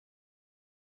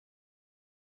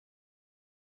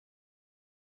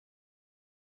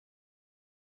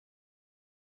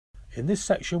In this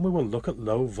section we will look at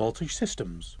low voltage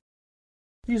systems.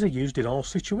 These are used in all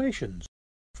situations,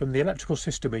 from the electrical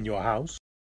system in your house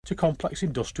to complex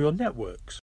industrial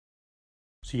networks.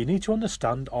 So you need to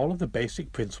understand all of the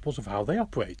basic principles of how they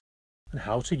operate and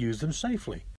how to use them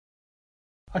safely.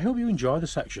 I hope you enjoy the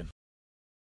section.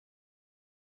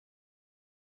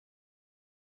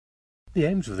 The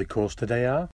aims of the course today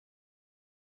are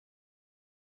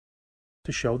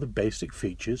to show the basic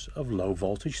features of low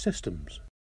voltage systems,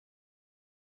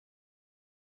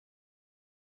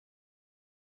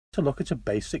 to look at a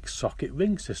basic socket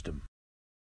ring system,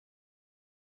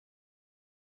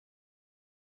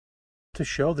 to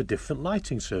show the different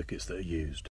lighting circuits that are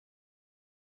used,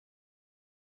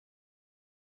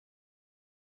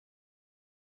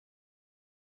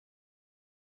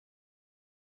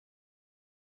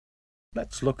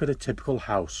 let's look at a typical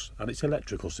house and its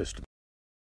electrical system.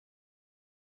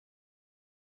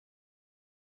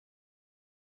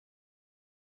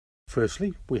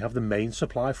 Firstly, we have the main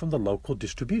supply from the local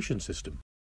distribution system.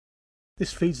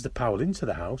 This feeds the power into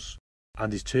the house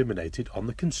and is terminated on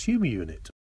the consumer unit.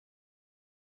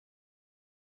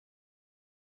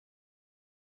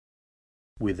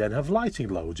 We then have lighting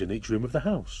loads in each room of the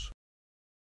house.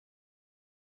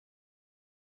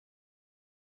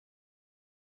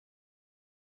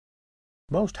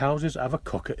 Most houses have a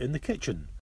cooker in the kitchen,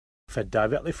 fed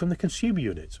directly from the consumer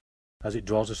unit, as it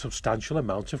draws a substantial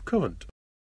amount of current.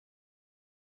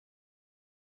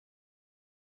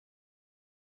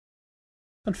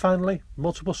 And finally,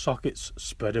 multiple sockets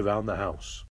spread around the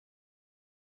house.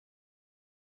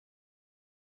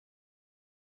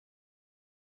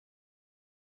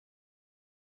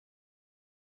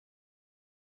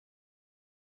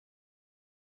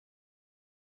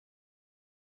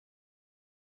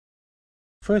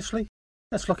 Firstly,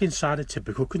 let's look inside a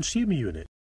typical consumer unit.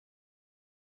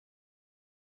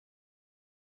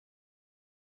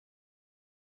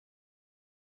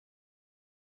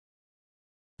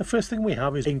 The first thing we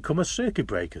have is incomer circuit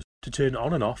breakers to turn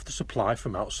on and off the supply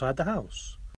from outside the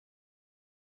house.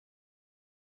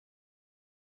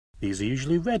 These are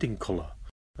usually red in colour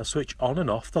and switch on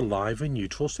and off the live and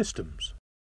neutral systems.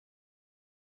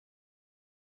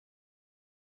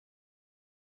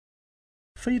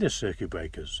 Feeder circuit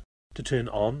breakers to turn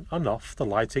on and off the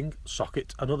lighting,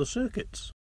 socket and other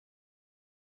circuits.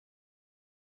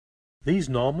 These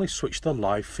normally switch the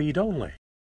live feed only.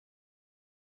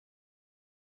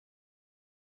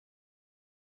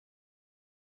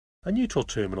 A neutral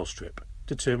terminal strip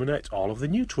to terminate all of the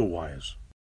neutral wires.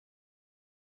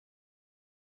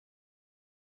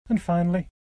 And finally,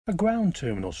 a ground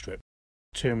terminal strip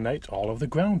to terminate all of the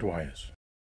ground wires.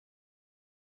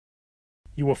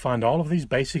 You will find all of these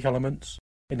basic elements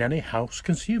in any house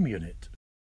consumer unit.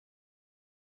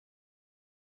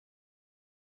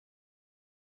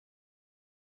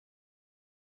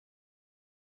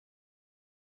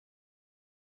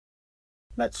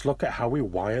 Let's look at how we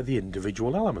wire the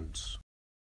individual elements.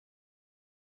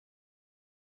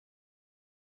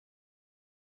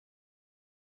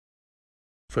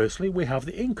 Firstly, we have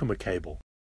the incomer cable,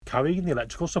 carrying the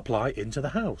electrical supply into the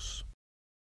house.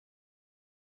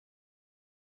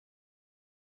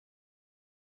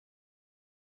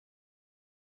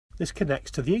 This connects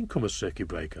to the incomer circuit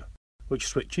breaker, which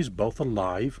switches both the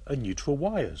live and neutral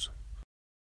wires.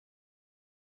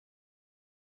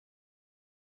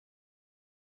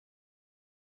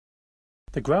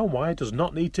 The ground wire does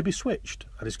not need to be switched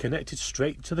and is connected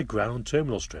straight to the ground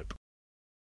terminal strip.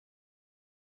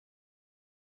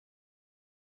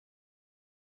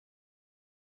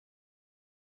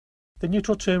 The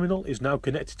neutral terminal is now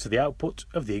connected to the output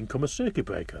of the incomer circuit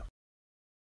breaker.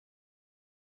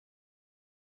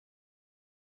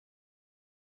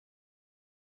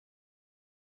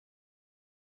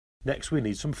 Next we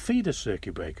need some feeder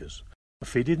circuit breakers for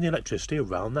feeding the electricity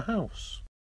around the house.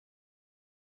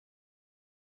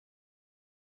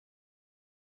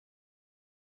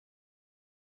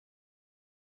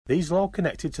 These are all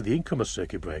connected to the incomer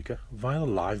circuit breaker via the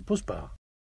live bus bar.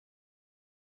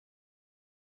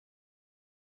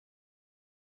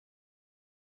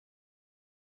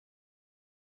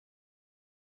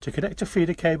 To connect a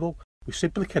feeder cable, we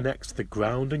simply connect the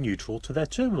ground and neutral to their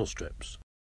terminal strips.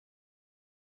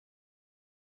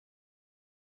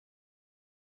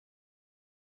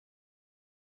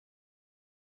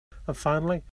 And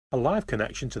finally, a live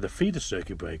connection to the feeder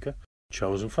circuit breaker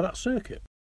chosen for that circuit.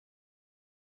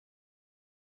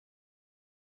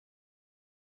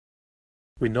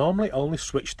 We normally only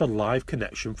switch the live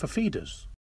connection for feeders.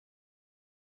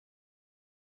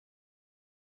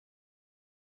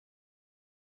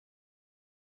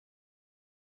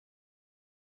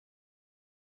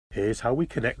 Here's how we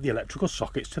connect the electrical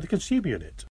sockets to the consumer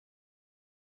unit.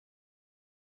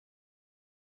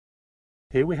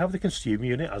 Here we have the consumer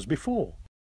unit as before,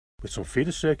 with some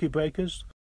feeder circuit breakers,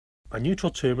 a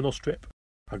neutral terminal strip,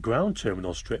 a ground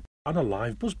terminal strip and a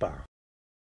live bus bar.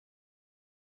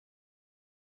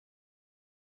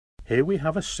 Here we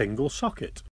have a single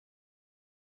socket.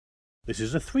 This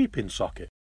is a 3-pin socket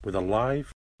with a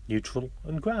live, neutral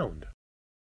and ground.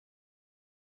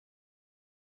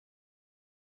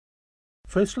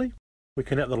 Firstly, we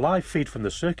connect the live feed from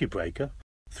the circuit breaker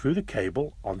through the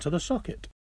cable onto the socket.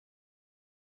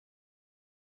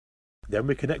 Then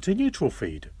we connect a neutral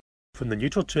feed from the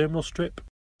neutral terminal strip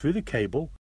through the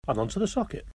cable and onto the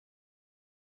socket.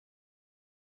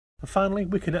 And finally,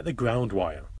 we connect the ground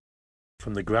wire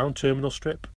from the ground terminal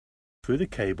strip through the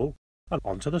cable and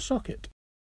onto the socket.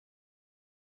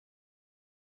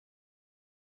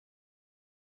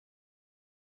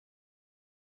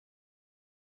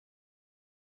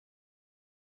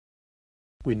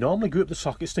 We normally group the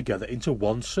sockets together into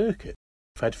one circuit,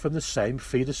 fed from the same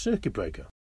feeder circuit breaker.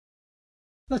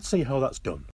 Let's see how that's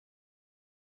done.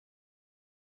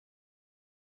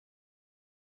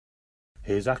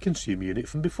 Here's our consumer unit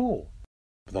from before,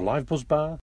 with a live bus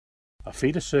bar, a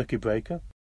feeder circuit breaker,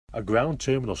 a ground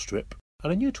terminal strip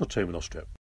and a neutral terminal strip.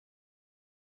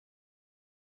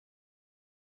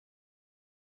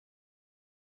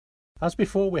 As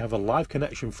before, we have a live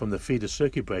connection from the feeder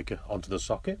circuit breaker onto the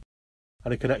socket,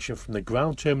 and a connection from the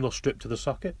ground terminal strip to the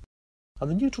socket,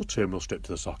 and the neutral terminal strip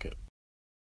to the socket.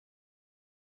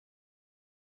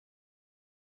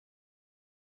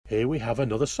 Here we have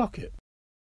another socket.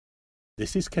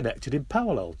 This is connected in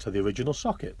parallel to the original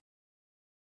socket.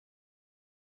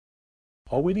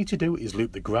 All we need to do is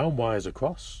loop the ground wires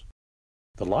across,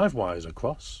 the live wires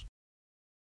across,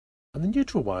 and the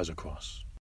neutral wires across.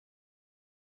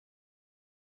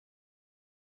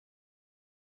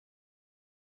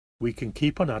 We can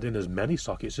keep on adding as many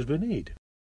sockets as we need.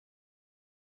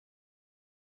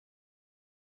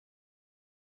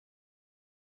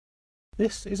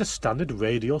 This is a standard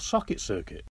radial socket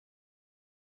circuit.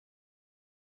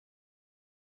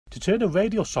 To turn a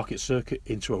radial socket circuit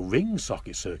into a ring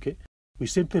socket circuit, we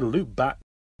simply loop back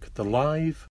the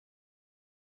live,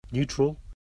 neutral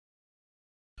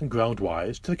and ground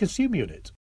wires to the consumer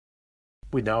unit.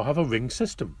 We now have a ring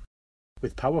system,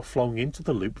 with power flowing into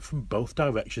the loop from both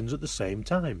directions at the same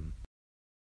time.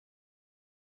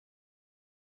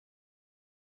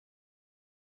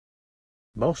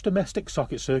 Most domestic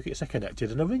socket circuits are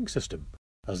connected in a ring system,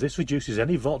 as this reduces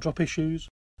any volt drop issues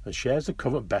and shares the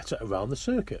current better around the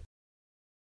circuit.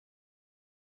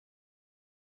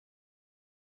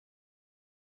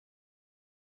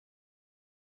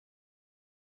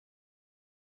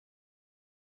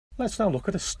 Let's now look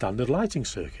at a standard lighting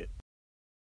circuit.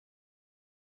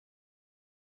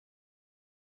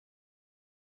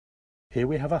 Here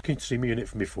we have our consumer unit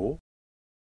from before.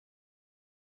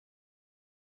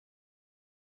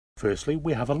 Firstly,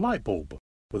 we have a light bulb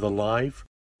with a live,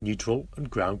 neutral and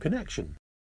ground connection.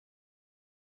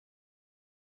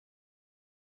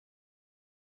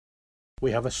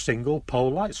 We have a single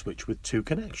pole light switch with 2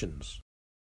 connections.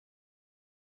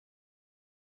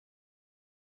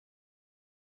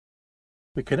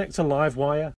 We connect a live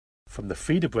wire from the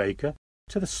feeder breaker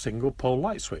to the single pole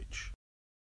light switch.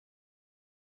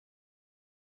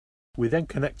 We then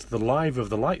connect the live of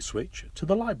the light switch to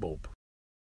the light bulb.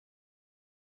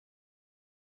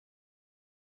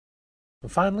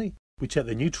 And finally, we take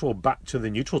the neutral back to the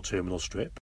neutral terminal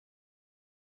strip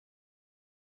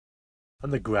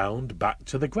and the ground back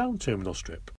to the ground terminal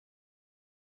strip.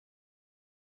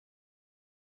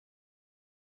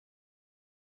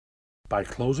 By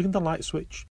closing the light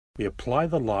switch, we apply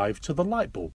the live to the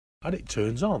light bulb and it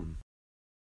turns on.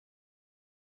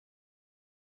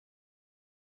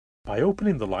 By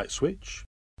opening the light switch,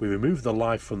 we remove the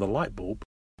live from the light bulb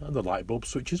and the light bulb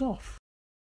switches off.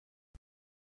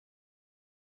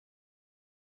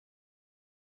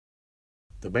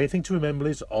 The main thing to remember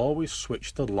is always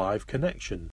switch the live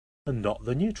connection and not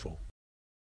the neutral.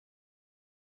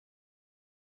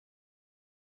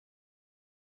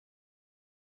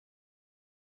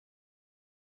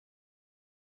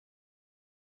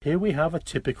 Here we have a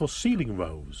typical ceiling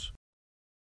rose.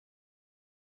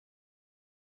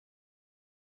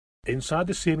 Inside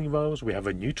the ceiling rose we have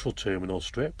a neutral terminal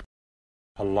strip,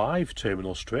 a live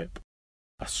terminal strip,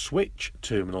 a switch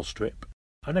terminal strip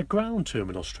and a ground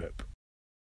terminal strip.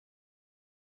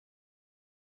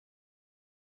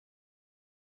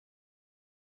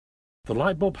 The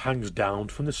light bulb hangs down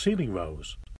from the ceiling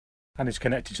rose and is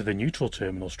connected to the neutral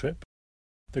terminal strip,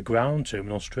 the ground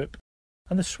terminal strip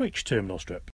and the switch terminal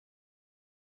strip.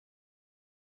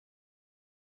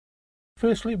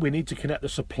 Firstly, we need to connect the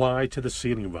supply to the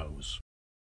ceiling rows.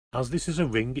 As this is a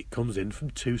ring, it comes in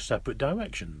from two separate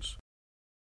directions.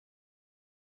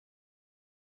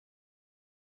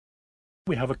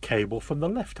 We have a cable from the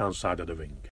left-hand side of the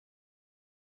ring.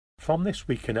 From this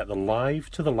we connect the live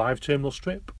to the live terminal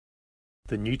strip,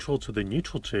 the neutral to the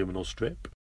neutral terminal strip,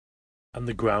 and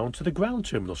the ground to the ground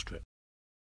terminal strip.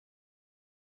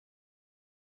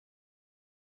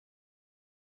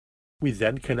 We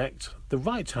then connect the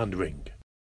right-hand ring.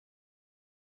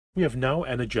 We have now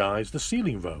energized the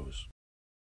ceiling rows.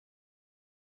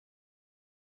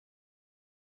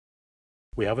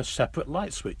 We have a separate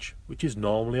light switch, which is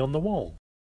normally on the wall.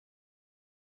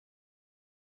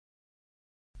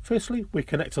 Firstly, we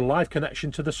connect a live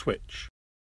connection to the switch,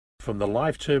 from the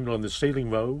live terminal in the ceiling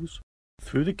rows,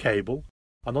 through the cable,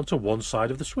 and onto one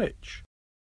side of the switch.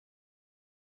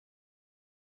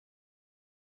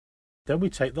 Then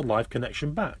we take the live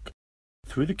connection back,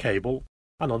 through the cable,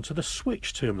 and onto the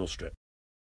switch terminal strip.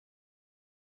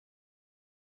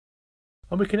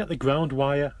 And we connect the ground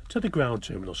wire to the ground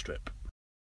terminal strip.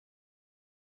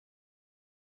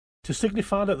 To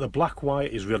signify that the black wire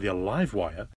is really a live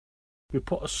wire, we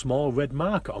put a small red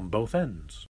marker on both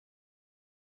ends.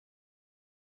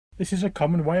 This is a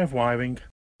common way of wiring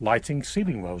lighting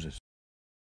ceiling roses.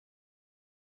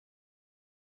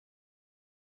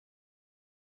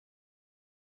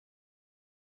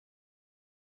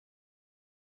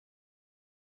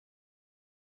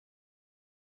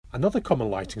 Another common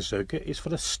lighting circuit is for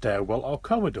the stairwell or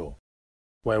corridor,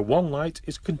 where one light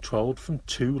is controlled from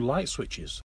two light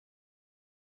switches.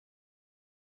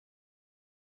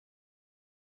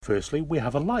 Firstly, we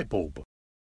have a light bulb.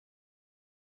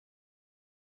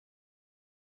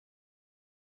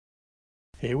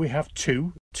 Here we have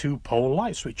two two-pole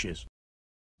light switches,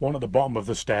 one at the bottom of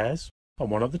the stairs and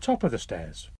one at the top of the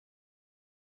stairs.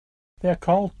 They are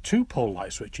called two-pole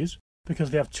light switches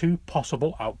because they have two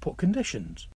possible output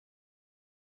conditions.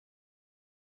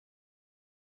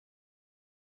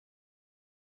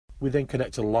 We then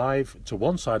connect a live to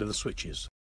one side of the switches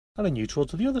and a neutral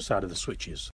to the other side of the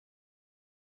switches.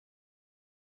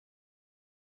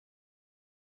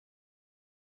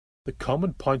 The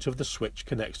common point of the switch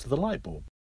connects to the light bulb.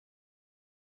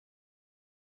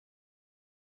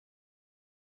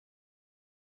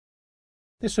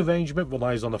 This arrangement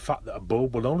relies on the fact that a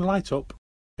bulb will only light up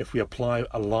if we apply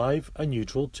a live and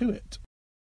neutral to it.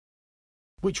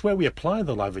 Which way we apply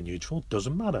the live and neutral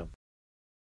doesn't matter.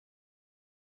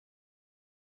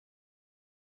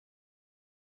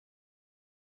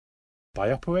 By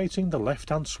operating the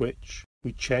left-hand switch,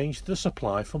 we change the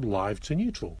supply from live to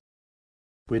neutral.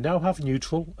 We now have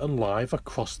neutral and live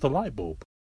across the light bulb.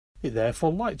 It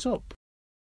therefore lights up.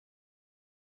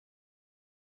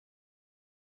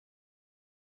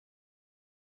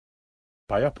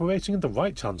 By operating the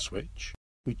right-hand switch,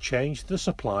 we change the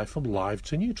supply from live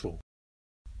to neutral.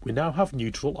 We now have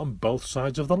neutral on both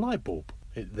sides of the light bulb.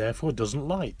 It therefore doesn't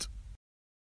light.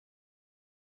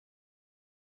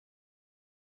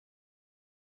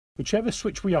 Whichever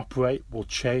switch we operate will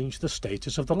change the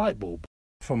status of the light bulb,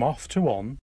 from off to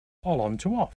on, or on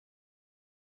to off.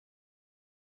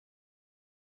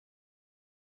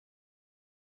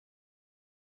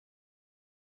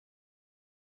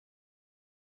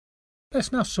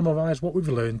 Let's now summarise what we've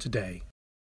learned today.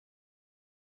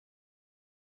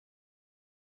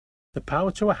 The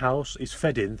power to a house is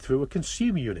fed in through a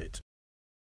consumer unit,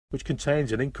 which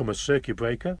contains an incomer circuit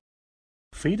breaker,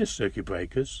 feeder circuit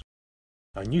breakers,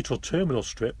 a neutral terminal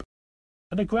strip,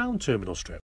 and a ground terminal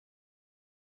strip.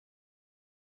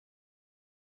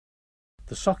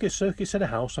 The socket circuits in a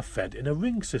house are fed in a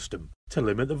ring system to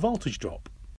limit the voltage drop.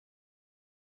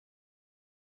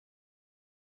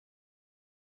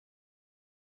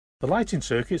 The lighting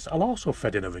circuits are also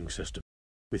fed in a ring system,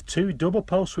 with two double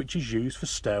pole switches used for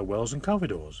stairwells and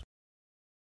corridors.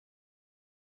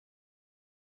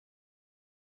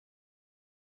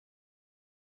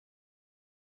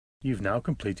 You've now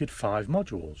completed 5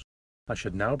 modules and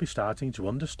should now be starting to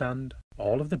understand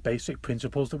all of the basic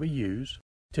principles that we use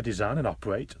to design and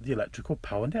operate the electrical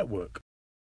power network.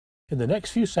 In the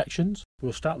next few sections,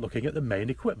 we'll start looking at the main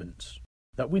equipments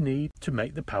that we need to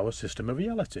make the power system a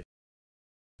reality.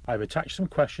 I've attached some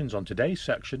questions on today's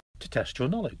section to test your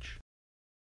knowledge.